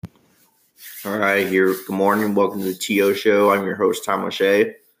All right, here. Good morning. Welcome to the TO Show. I'm your host, Tom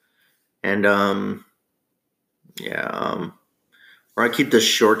O'Shea. And we're gonna keep this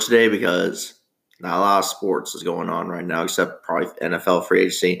short today because not a lot of sports is going on right now, except probably NFL free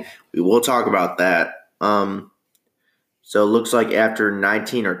agency. We will talk about that. So it looks like after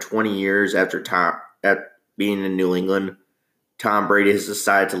 19 or 20 years at being in New England, Tom Brady has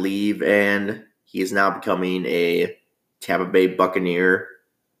decided to leave, and he is now becoming a Tampa Bay Buccaneer.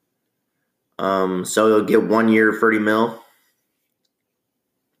 So he'll get 1 year, 30 mil.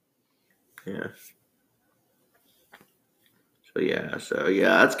 Yeah. So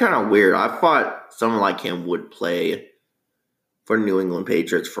that's kind of weird. I thought someone like him would play for New England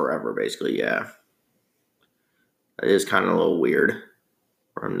Patriots forever, basically. Yeah, that is kind of a little weird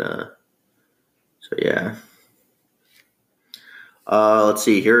for him to. So yeah. Let's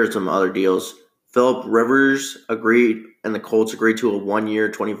see. Here are some other deals. Phillip Rivers agreed, and the Colts agreed to a 1 year,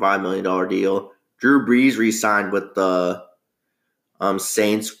 $25 million deal. Drew Brees re-signed with the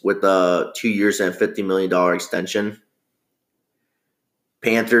Saints with 2 years and a $50 million extension.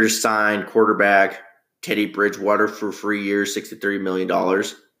 Panthers signed quarterback Teddy Bridgewater for 3 years, $63 million.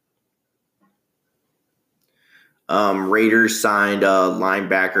 Raiders signed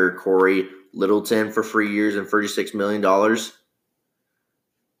linebacker Corey Littleton for 3 years and $36 million.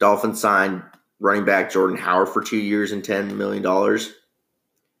 Dolphins signed running back Jordan Howard for 2 years and $10 million.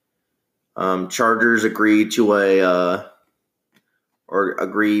 Chargers agreed to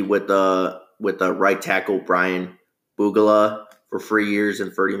agree with the right tackle Brian Bugala for 3 years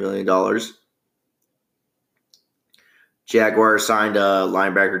and $30 million. Jaguars signed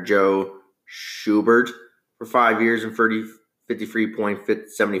linebacker Joe Schubert for 5 years and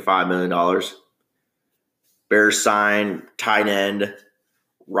 $53.75 million. Bears signed tight end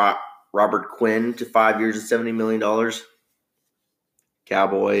Robert Quinn to 5 years and $70 million.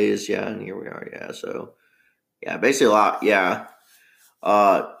 Cowboys, and here we are, basically a lot,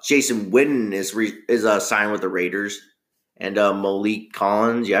 Jason Witten is signed with the Raiders, and Malik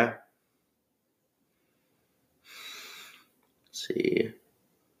Collins, Let's see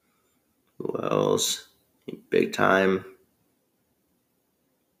who else big time.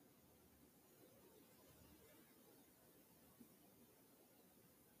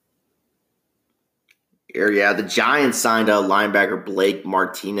 Here, the Giants signed a linebacker Blake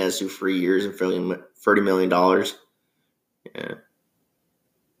Martinez to 3 years and $30 million. Yeah.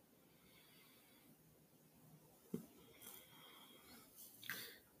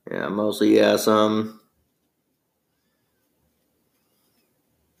 Yeah, mostly, some.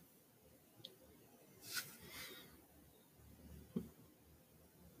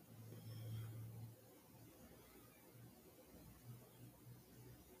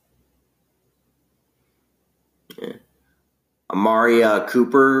 Yeah. Amari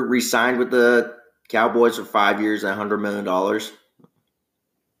Cooper re-signed with the Cowboys for 5 years and $100 million.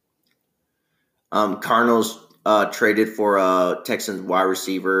 Cardinals traded for Texans wide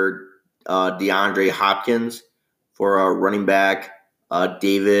receiver DeAndre Hopkins for running back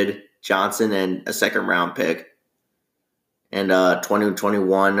David Johnson and a second-round pick and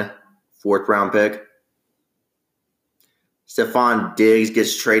 2021 fourth-round pick. Stephon Diggs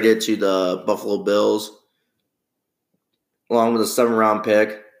gets traded to the Buffalo Bills along with a 7th-round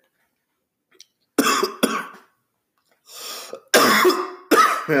pick.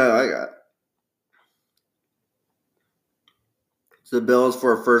 I got so the Bills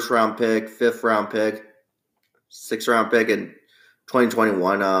for a 1st-round pick, 5th-round pick, 6th-round pick, and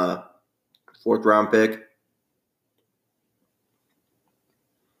 2021 4th-round pick.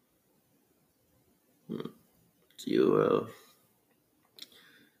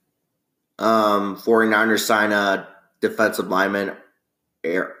 49ers sign a defensive lineman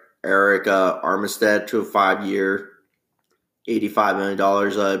Eric Armstead to a 5-year, $85 million.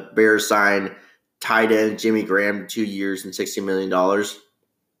 Bears signed tight end Jimmy Graham 2 years and $60 million.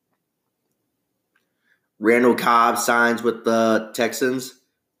 Randall Cobb signs with the Texans,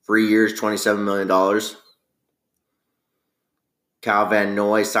 3 years, $27 million. Kyle Van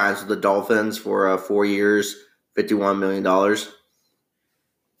Noy signs with the Dolphins for 4 years, $51 million.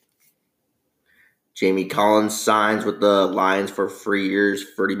 Jamie Collins signs with the Lions for 3 years,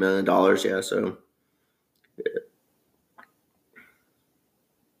 $30 million.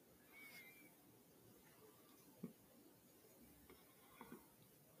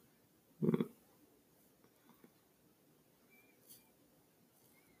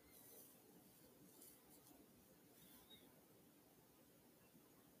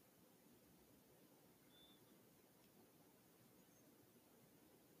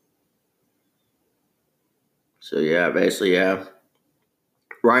 So basically.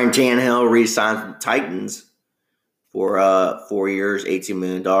 Ryan Tannehill re-signed with the Titans for 4 years, $18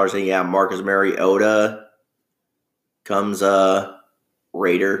 million. And yeah, Marcus Mariota comes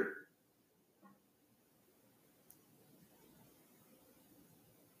Raider.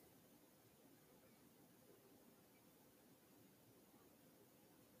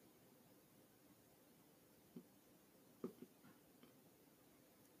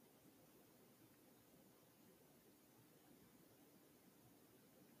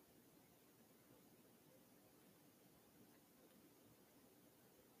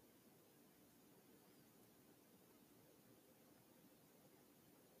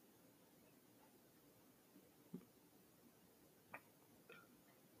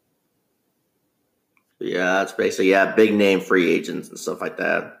 Yeah, that's basically big name free agents and stuff like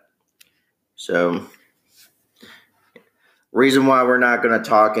that. So, reason why we're not going to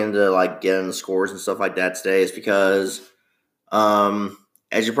talk into like getting the scores and stuff like that today is because,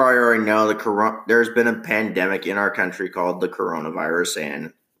 as you probably already know, there's been a pandemic in our country called the coronavirus,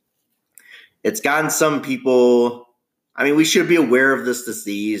 and it's gotten some people. I mean, we should be aware of this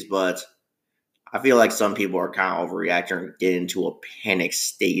disease, but I feel like some people are kind of overreacting and getting into a panic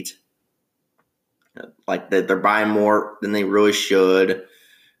state. Like that they're buying more than they really should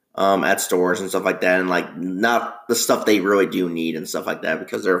at stores and stuff like that, and like not the stuff they really do need and stuff like that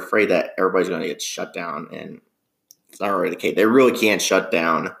because they're afraid that everybody's going to get shut down, and it's not really the case. They really can't shut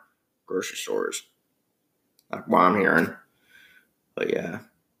down grocery stores, like what I'm hearing. But yeah.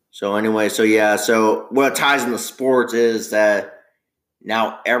 So anyway, so what ties into sports is that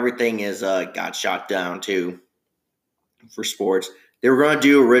now everything is got shut down too for sports. They were going to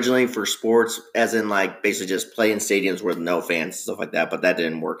do originally for sports, as in like basically just play in stadiums with no fans and stuff like that, but that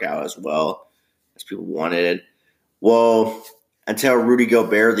didn't work out as well as people wanted. Well, until Rudy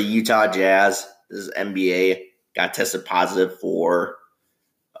Gobert, the Utah Jazz, this is NBA, got tested positive for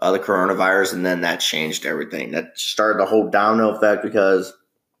the coronavirus, and then that changed everything. That started the whole domino effect because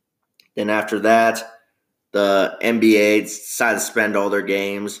then after that, the NBA decided to suspend all their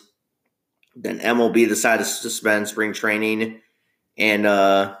games. Then MLB decided to suspend spring training and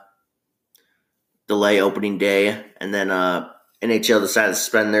delay opening day, and then NHL decided to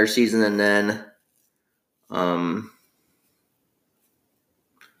suspend their season, and then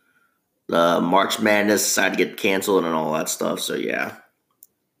the March Madness decided to get canceled and all that stuff. So yeah,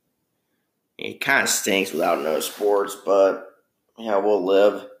 it kind of stinks without no sports, but yeah, we'll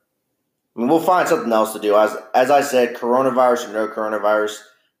live. I mean, we'll find something else to do. As I said, coronavirus or no coronavirus,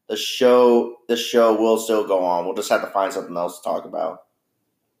 the show will still go on. We'll just have to find something else to talk about.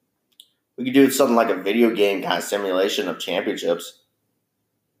 We could do something like a video game kind of simulation of championships.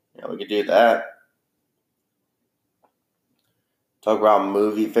 Yeah, we could do that. Talk about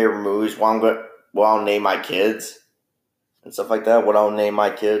favorite movies. What I'll name my kids and stuff like that. What I'll name my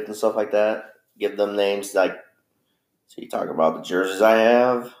kids and stuff like that. Give them names like. So you talk about the jerseys I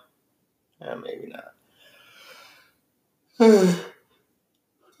have. Yeah, maybe not. I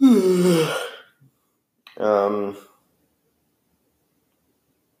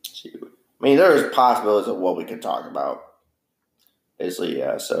mean, there's possibilities of what we could talk about. Basically,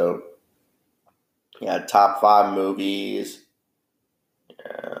 yeah. So, yeah, top 5 movies.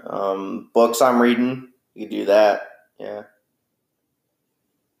 Yeah. Books I'm reading. You can do that. Yeah.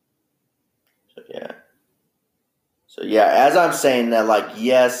 So, yeah, as I'm saying that, like,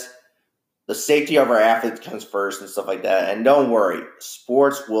 yes, the safety of our athletes comes first and stuff like that. And don't worry,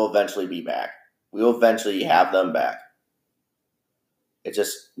 sports will eventually be back. We will eventually have them back. It's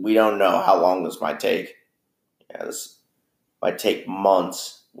just, we don't know how long this might take. Yeah, this might take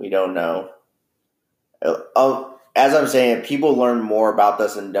months. We don't know. As I'm saying, people learn more about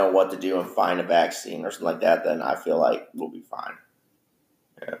this and know what to do and find a vaccine or something like that, then I feel like we'll be fine.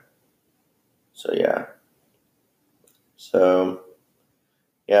 Yeah. So,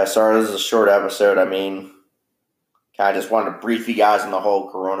 yeah. Sorry, this is a short episode. I mean, kind of just wanted to brief you guys on the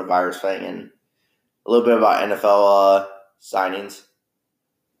whole coronavirus thing and a little bit about NFL signings.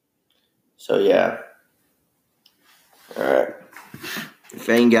 So, yeah. All right.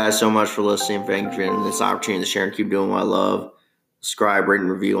 Thank you guys so much for listening. Thank you for giving this opportunity to share and keep doing what I love. Subscribe, rate,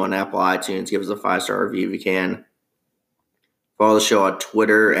 and review on Apple iTunes. Give us a 5-star review if you can. Follow the show on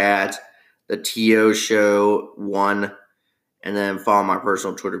Twitter at the TO Show 1. And then follow my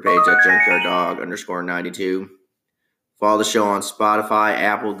personal Twitter page at junkyarddog_92. Follow the show on Spotify,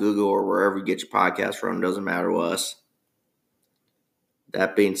 Apple, Google, or wherever you get your podcast from. Doesn't matter to us.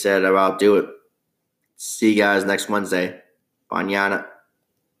 That being said, I'll do it. See you guys next Wednesday. Mañana.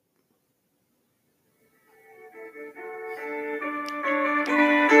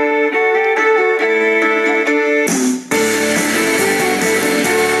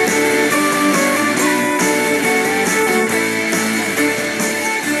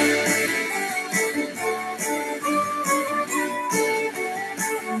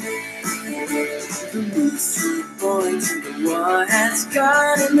 has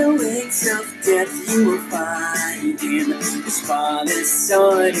gone in the wings of death, you will find him. His father's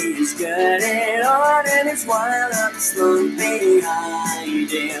sword is good and on, and his wild up slung behind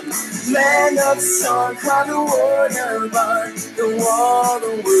him. Man of song, called the water, the wall,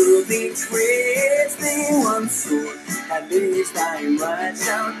 the world betwixt the one sword. At least I right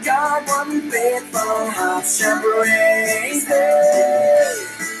now, God, one faithful heart shall praise them.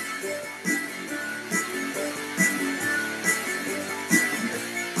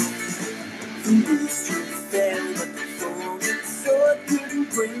 The mystery fell, but the falling sword couldn't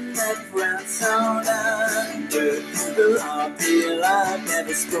bring that brown sound under. The heartbeat alive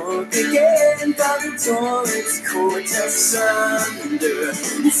never spoke again, but the tore its cords asunder.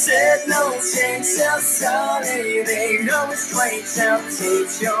 He said, no chain shall sully thee, no restraint shall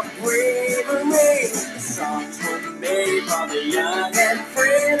teach your bravery. The songs were made for the young and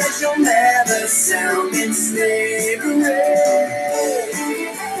free, that shall never sound in slavery.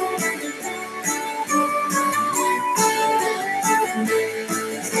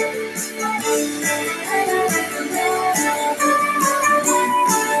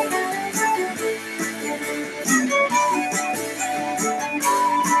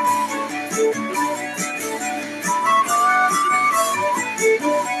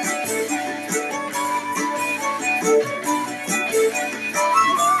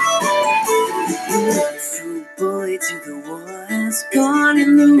 Boy to the war has gone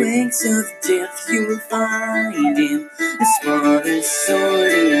in the ranks of death, you will find him. His father's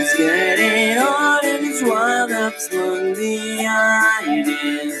sword is getting on, and his wild up slung behind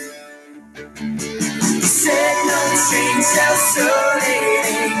him. He said, no chain shall sully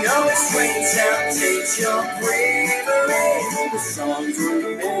thee, no restraint shall take your bravery. The songs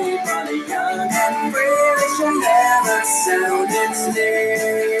were made by the young and free, they shall never sound in slavery.